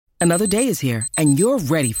Another day is here, and you're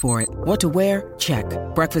ready for it. What to wear? Check.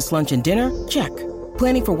 Breakfast, lunch, and dinner? Check.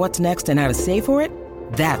 Planning for what's next and how to save for it?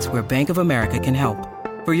 That's where Bank of America can help.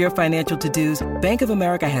 For your financial to-dos, Bank of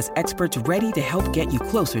America has experts ready to help get you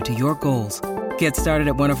closer to your goals. Get started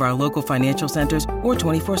at one of our local financial centers or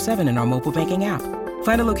 24/7 in our mobile banking app.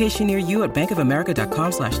 Find a location near you at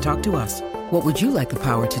bankofamerica.com/talktous. What would you like the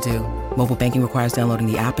power to do? Mobile banking requires downloading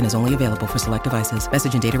the app and is only available for select devices.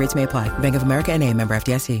 Message and data rates may apply. Bank of America N.A., member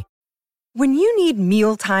FDIC. When you need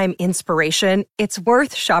mealtime inspiration, it's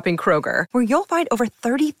worth shopping Kroger, where you'll find over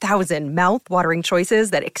 30,000 mouth-watering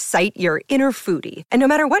choices that excite your inner foodie. And no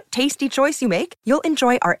matter what tasty choice you make, you'll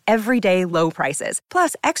enjoy our everyday low prices,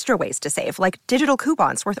 plus extra ways to save, like digital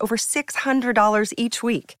coupons worth over $600 each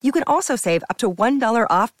week. You can also save up to $1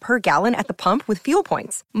 off per gallon at the pump with fuel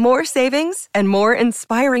points. More savings and more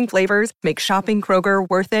inspiring flavors make shopping Kroger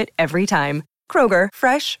worth it every time. Kroger,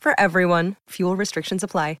 fresh for everyone. Fuel restrictions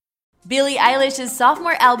apply. Billie Eilish's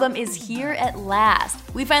sophomore album is here at last.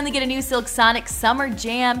 We finally get a new Silk Sonic summer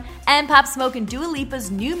jam, and Pop Smoke and Dua Lipa's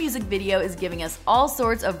new music video is giving us all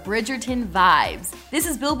sorts of Bridgerton vibes. This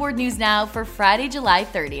is Billboard News Now for Friday, July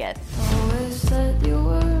 30th.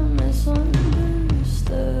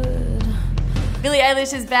 Billie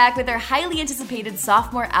Eilish is back with her highly anticipated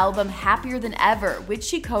sophomore album, Happier Than Ever, which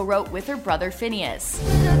she co-wrote with her brother Finneas.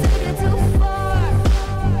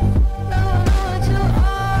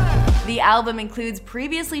 The album includes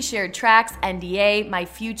previously shared tracks NDA, My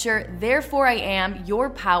Future, Therefore I Am, Your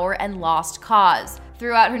Power, and Lost Cause.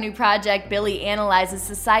 Throughout her new project, Billie analyzes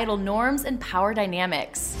societal norms and power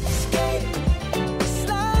dynamics.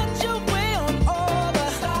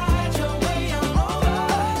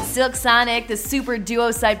 Silk Sonic, the super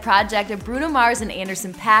duo side project of Bruno Mars and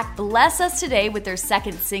Anderson .Paak, bless us today with their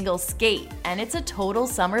second single, Skate, and it's a total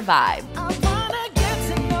summer vibe.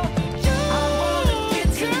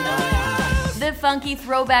 The funky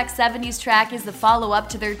throwback 70s track is the follow-up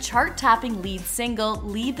to their chart-topping lead single,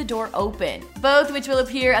 Leave the Door Open, both which will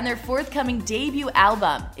appear on their forthcoming debut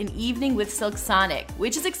album, An Evening with Silk Sonic,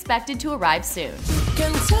 which is expected to arrive soon.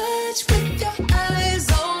 Can touch with your eyes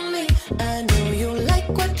on me. I know you like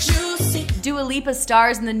what you see. Dua Lipa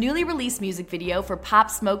stars in the newly released music video for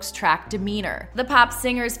Pop Smoke's track Demeanor. The pop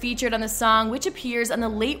singer is featured on the song, which appears on the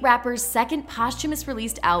late rapper's second posthumous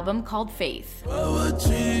released album called Faith.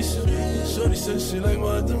 Shorty said she like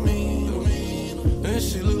my demeanor, and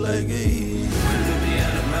she look like me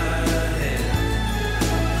out of my head,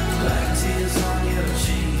 like tears on your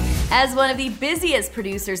cheek. As one of the busiest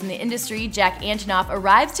producers in the industry, Jack Antonoff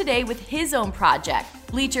arrives today with his own project,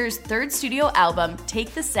 Bleacher's third studio album,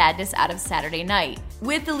 Take the Sadness Out of Saturday Night,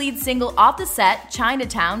 with the lead single off the set,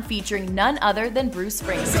 Chinatown, featuring none other than Bruce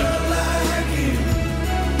Springsteen.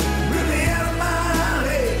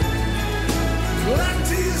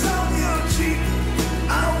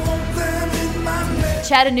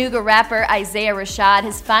 Chattanooga rapper Isaiah Rashad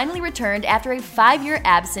has finally returned after a 5-year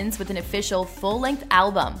absence with an official full-length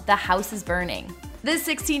album, The House is Burning. This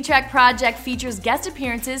 16-track project features guest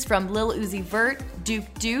appearances from Lil Uzi Vert,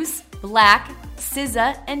 Duke Deuce, Black,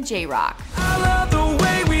 SZA, and J-Rock. I love the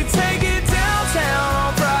way we take it downtown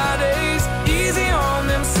on Fridays, easy on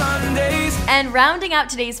them Sundays. And rounding out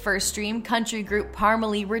today's first stream, country group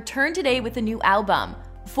Parmalee returned today with a new album.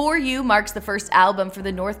 For You marks the first album for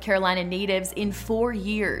the North Carolina natives in 4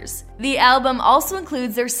 years. The album also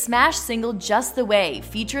includes their smash single Just the Way,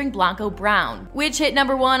 featuring Blanco Brown, which hit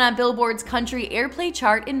number 1 on Billboard's country airplay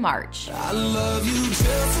chart in March. I love you just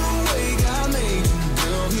the way God made you,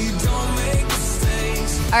 girl, we don't make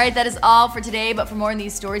mistakes. All right, that is all for today, but for more on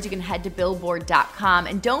these stories, you can head to Billboard.com,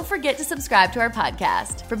 and don't forget to subscribe to our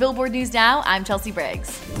podcast. For Billboard News Now, I'm Chelsea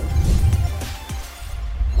Briggs.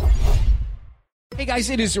 Hey guys,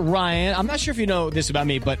 it is Ryan. I'm not sure if you know this about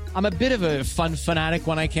me, but I'm a bit of a fun fanatic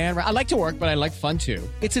when I can. I like to work, but I like fun too.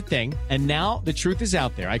 It's a thing. And now the truth is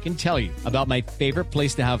out there. I can tell you about my favorite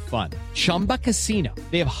place to have fun. Chumba Casino.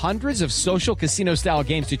 They have hundreds of social casino style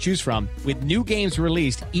games to choose from with new games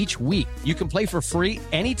released each week. You can play for free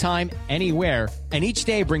anytime, anywhere. And each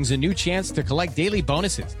day brings a new chance to collect daily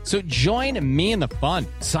bonuses. So join me in the fun.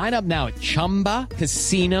 Sign up now at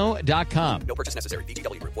ChumbaCasino.com. No purchase necessary.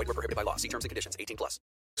 VGW Group. Void where prohibited by law. See terms and conditions. 18+.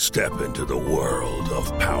 Step into the world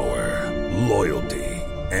of power, loyalty,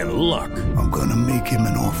 and luck. I'm gonna make him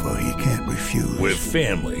an offer he can't refuse. With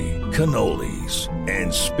family, cannolis,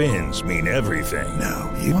 and spins mean everything.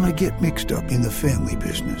 Now, you wanna get mixed up in the family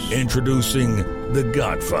business. Introducing The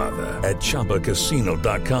Godfather at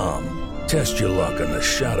ChumbaCasino.com. Test your luck in the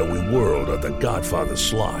shadowy world of The Godfather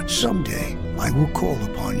slot. Someday, I will call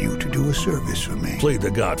upon you to do a service for me. Play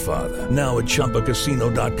The Godfather now at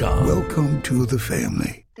ChumbaCasino.com. Welcome to the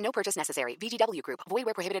family. No purchase necessary. VGW Group. Void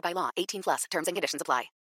where prohibited by law. 18+. Terms and conditions apply.